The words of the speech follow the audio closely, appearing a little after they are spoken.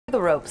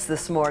The ropes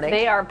this morning.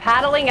 They are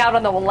paddling out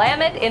on the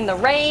Willamette in the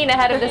rain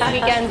ahead of this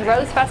weekend's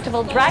Rose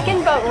Festival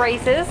Dragon Boat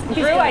races.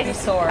 Drew,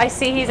 I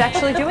see he's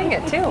actually doing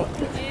it too.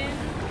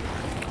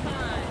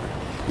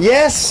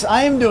 Yes,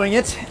 I am doing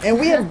it,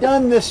 and we have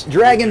done this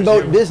dragon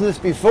boat business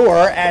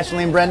before,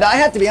 Ashley and Brenda. I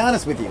have to be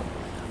honest with you.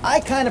 I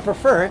kind of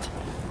prefer it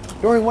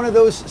during one of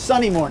those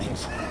sunny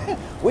mornings.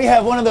 We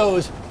have one of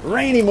those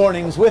rainy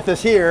mornings with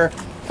us here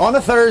on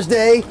a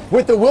Thursday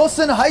with the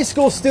Wilson High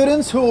School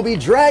students who will be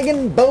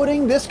dragon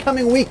boating this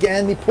coming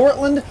weekend. The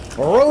Portland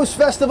Rose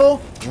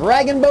Festival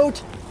Dragon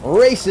Boat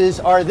races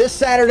are this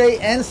Saturday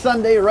and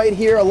Sunday right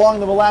here along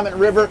the Willamette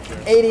River,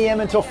 8 a.m.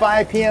 until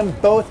 5 p.m.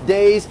 both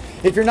days.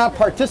 If you're not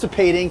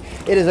participating,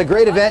 it is a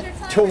great event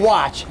to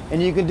watch,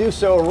 and you can do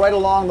so right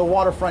along the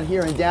waterfront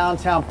here in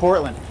downtown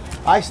Portland.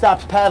 I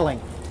stopped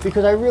paddling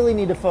because I really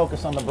need to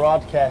focus on the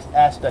broadcast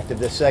aspect of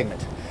this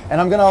segment. And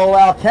I'm going to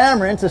allow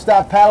Cameron to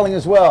stop paddling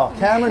as well.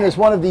 Cameron is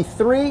one of the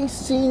 3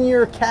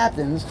 senior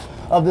captains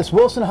of this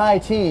Wilson High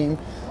team.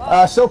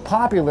 So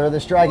popular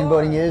this dragon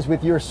boating is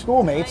with your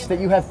schoolmates that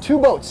you have 2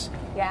 boats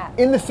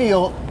in the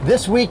field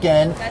this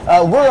weekend.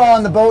 We're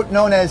on the boat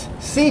known as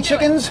Sea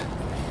Chickens.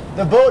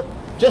 The boat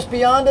just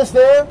beyond us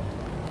there,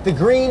 the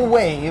Green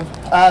Wave.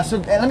 So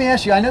let me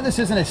ask you, I know this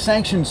isn't a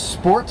sanctioned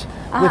sport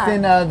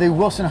within the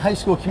Wilson High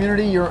School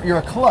community. You're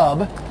a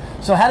club.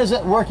 So how does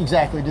that work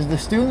exactly? Does the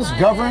students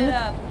govern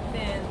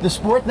the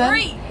sport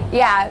then?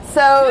 Yeah,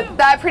 so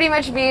that pretty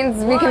much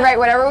means we can write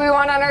whatever we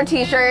want on our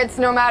t-shirts,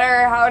 no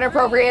matter how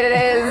inappropriate it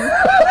is.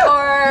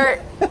 Or,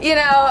 you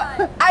know,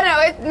 I don't know,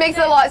 it makes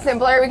it a lot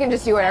simpler. We can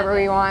just do whatever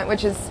we want,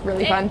 which is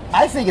really fun.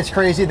 I think it's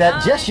crazy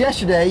that just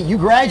yesterday you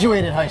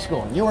graduated high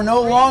school. You were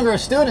no longer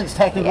students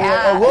technically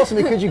at Wilson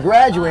because you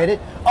graduated,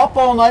 up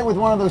all night with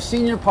one of those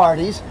senior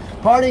parties,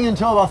 partying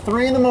until about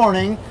 3 in the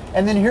morning,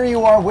 and then here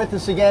you are with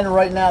us again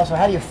right now. So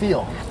how do you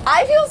feel?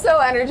 I feel so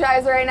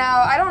energized right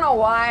now. I don't know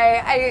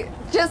why.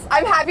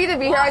 I'm happy to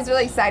be here. I was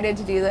really excited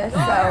to do this.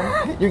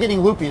 So you're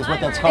getting loopy is what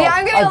that's called. Yeah,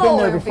 I'm getting I've been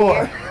there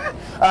before.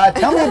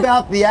 Tell me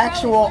about the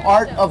actual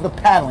art of the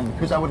paddling,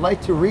 because I would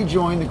like to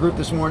rejoin the group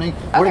this morning.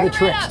 What are the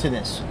tricks to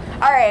this?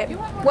 All right.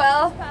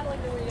 Well,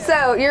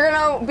 so you're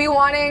going to be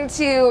wanting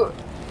to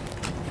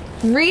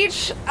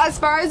reach as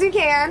far as you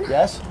can.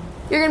 Yes.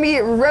 You're going to be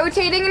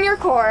rotating in your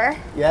core.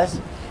 Yes.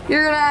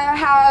 You're going to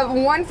have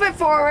 1 foot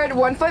forward,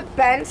 1 foot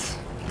bent.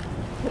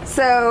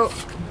 So,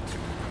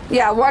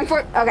 yeah, 1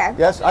 foot. Okay.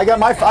 Yes, I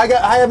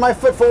have my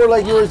foot forward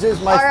like yours is.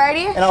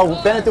 Alrighty. And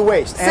I'll bend at the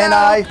waist. So,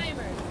 and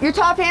your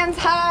top hand's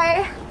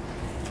high.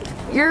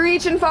 You're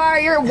reaching far.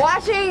 You're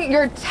watching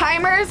your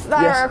timers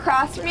that are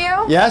across from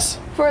you. Yes.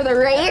 For the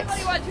race.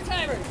 Everybody watch your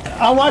timer.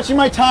 I'm watching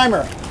my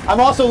timer. I'm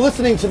also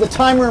listening to the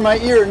timer in my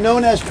ear,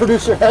 known as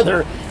Producer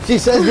Heather. She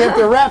says you have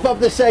to wrap up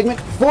this segment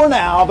for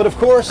now, but of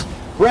course,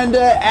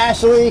 Brenda,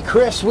 Ashley,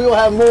 Chris, we will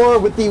have more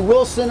with the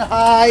Wilson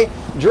High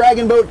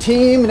Dragon Boat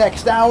team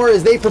next hour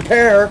as they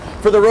prepare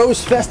for the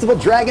Rose Festival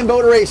Dragon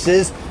Boat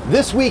races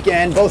this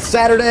weekend, both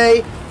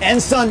Saturday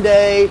and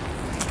Sunday.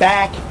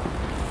 Back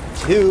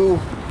to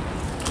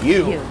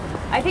you.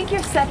 I think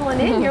you're settling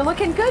in. You're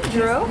looking good,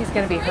 Drew. He's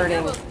going to be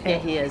hurting. Yeah,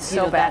 he is.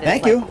 So bad.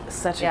 Thank you.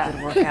 Such a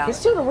good workout.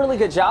 He's doing a really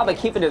good job of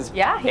keeping his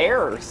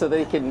air so that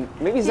he can,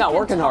 maybe he's not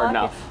working hard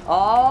enough.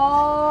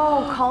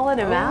 Oh, calling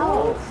him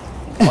out.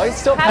 Oh, he's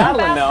still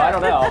paddling though, I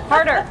don't know.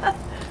 Harder.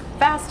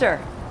 Faster.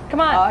 Come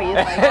on. Oh, he's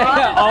like,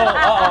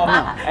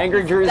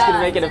 Angry Drew's going to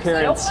make an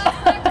appearance.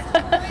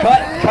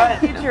 Cut.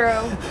 Thank you, Drew.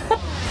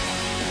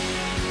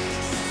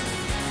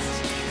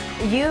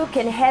 You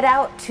can head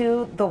out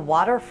to the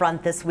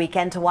waterfront this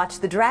weekend to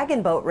watch the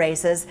dragon boat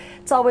races.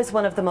 It's always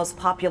one of the most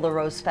popular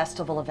Rose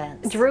Festival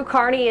events. Drew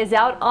Carney is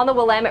out on the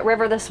Willamette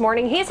River this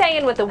morning. He's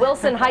hanging with the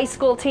Wilson High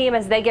School team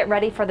as they get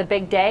ready for the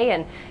big day.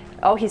 And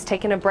he's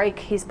taking a break.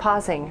 He's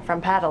pausing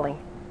from paddling.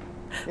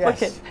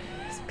 Yes.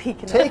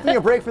 Taking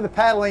a break from the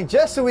paddling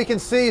just so we can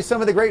see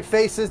some of the great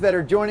faces that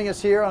are joining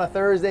us here on a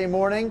Thursday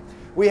morning.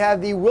 We have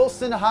the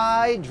Wilson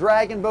High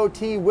Dragon Boat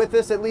team with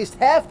us. At least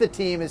half the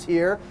team is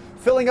here,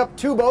 filling up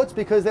 2 boats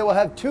because they will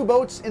have 2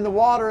 boats in the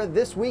water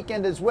this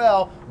weekend as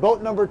well.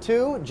 Boat number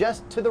 2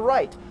 just to the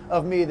right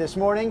of me this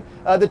morning.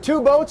 The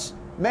 2 boats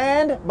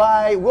manned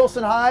by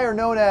Wilson High are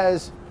known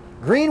as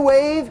Green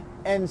Wave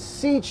and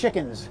Sea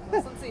Chickens.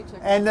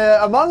 And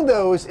among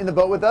those in the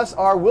boat with us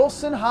are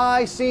Wilson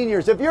High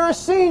seniors. If you're a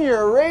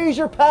senior, raise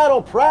your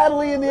paddle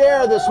proudly in the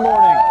air this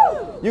morning.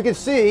 You can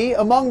see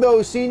among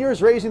those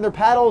seniors raising their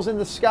paddles in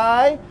the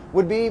sky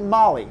would be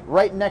Molly,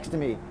 right next to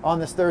me on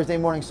this Thursday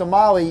morning. So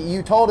Molly,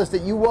 you told us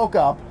that you woke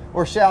up,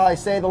 or shall I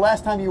say the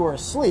last time you were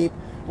asleep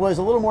was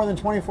a little more than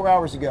 24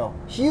 hours ago.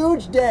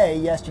 Huge day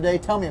yesterday.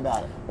 Tell me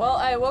about it. Well,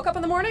 I woke up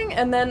in the morning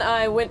and then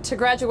I went to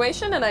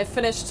graduation and I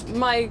finished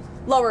my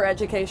lower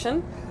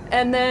education.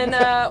 And then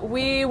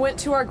we went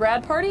to our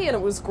grad party and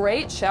it was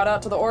great. Shout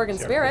out to the Oregon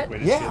Spirit.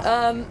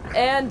 Yeah.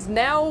 And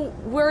now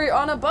we're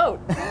on a boat.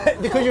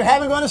 Because you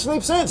haven't gone to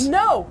sleep since?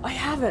 No, I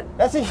haven't.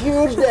 That's a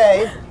huge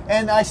day,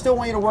 and I still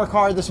want you to work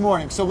hard this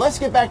morning. So let's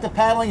get back to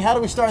paddling. How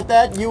do we start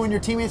that? You and your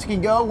teammates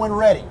can go when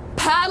ready.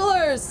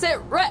 Paddlers, sit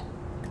right.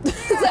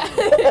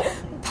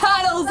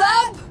 Paddles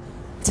up.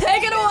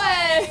 Take it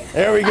away.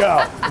 There we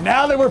go.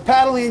 Now that we're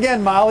paddling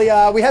again, Molly,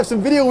 we have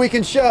some video we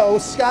can show.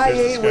 Sky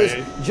 8 was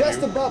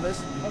just above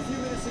us a few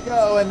minutes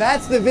ago, and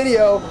that's the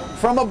video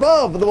from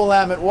above the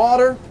Willamette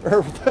water,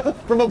 or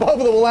from above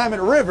the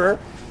Willamette River,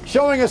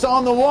 showing us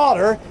on the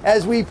water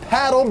as we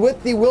paddled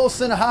with the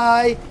Wilson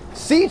High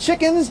Sea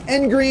Chickens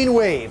and Green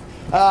Wave.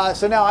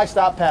 So now I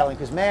stopped paddling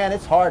because, man,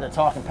 it's hard to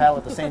talk and paddle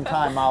at the same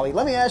time, Molly.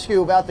 Let me ask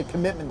you about the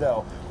commitment,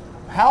 though.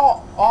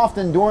 How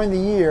often during the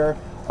year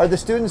are the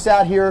students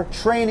out here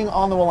training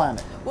on the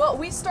Willamette? Well,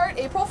 we start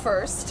April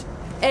 1st,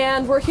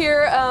 and we're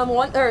here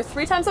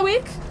 3 times a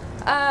week,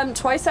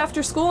 twice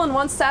after school and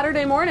once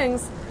Saturday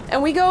mornings,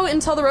 and we go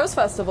until the Rose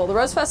Festival. The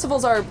Rose Festival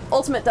is our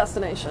ultimate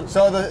destination.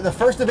 So the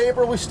 1st of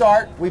April we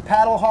start, we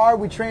paddle hard,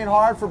 we train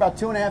hard for about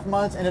 2.5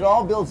 months, and it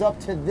all builds up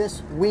to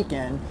this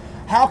weekend.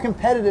 How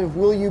competitive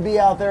will you be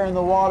out there in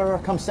the water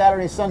come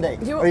Saturday, Sunday?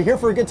 Are you here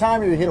for a good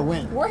time or are you here to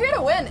win? We're here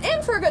to win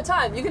and for a good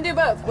time. You can do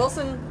both.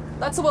 Wilson,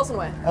 that's the Wilson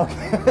way.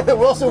 Okay, the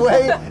Wilson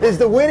way is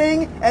the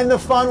winning and the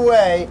fun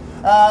way.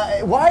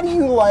 Why do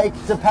you like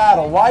to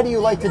paddle? Why do you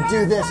like to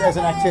do this as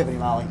an activity,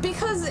 Molly?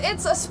 Because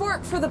it's a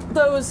sport for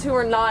those who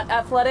are not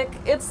athletic.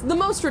 It's the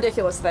most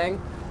ridiculous thing.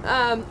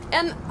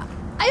 And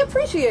I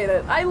appreciate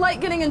it. I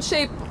like getting in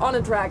shape on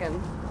a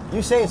dragon.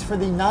 You say it's for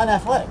the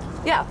non-athletic.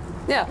 Yeah.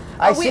 Yeah,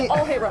 we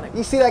all hate running.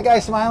 You see that guy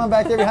smiling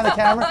back there behind the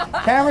camera?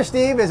 Camera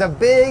Steve has a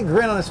big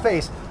grin on his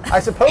face. I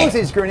suppose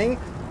he's grinning,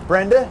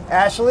 Brenda,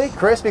 Ashley,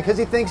 Chris, because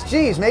he thinks,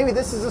 geez, maybe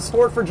this is a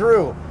sport for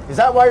Drew. Is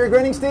that why you're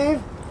grinning,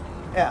 Steve?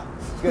 Yeah,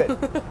 good.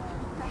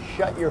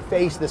 Shut your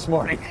face this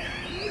morning.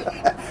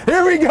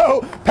 Here we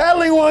go,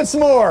 paddling once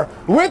more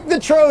with the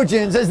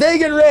Trojans as they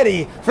get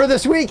ready for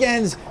this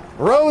weekend's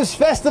Rose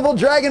Festival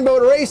Dragon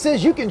Boat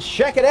Races. You can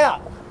check it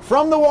out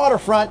from the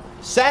waterfront,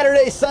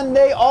 Saturday,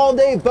 Sunday, all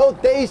day,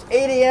 both days,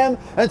 8 a.m.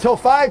 until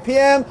 5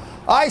 p.m.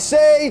 I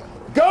say,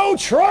 go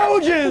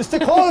Trojans to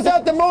close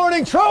out the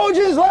morning.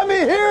 Trojans, let me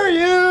hear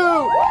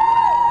you.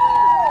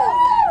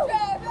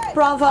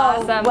 Bravo.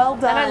 Awesome. Well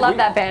done. And I love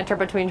that banter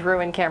between Drew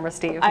and Camera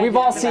Steve. We've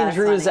all seen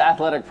Drew's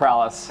athletic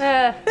prowess.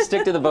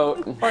 Stick to the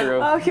boat,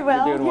 Drew. Okay,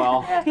 well, you're doing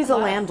well. He's a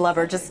land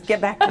lover. Just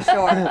get back to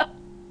shore.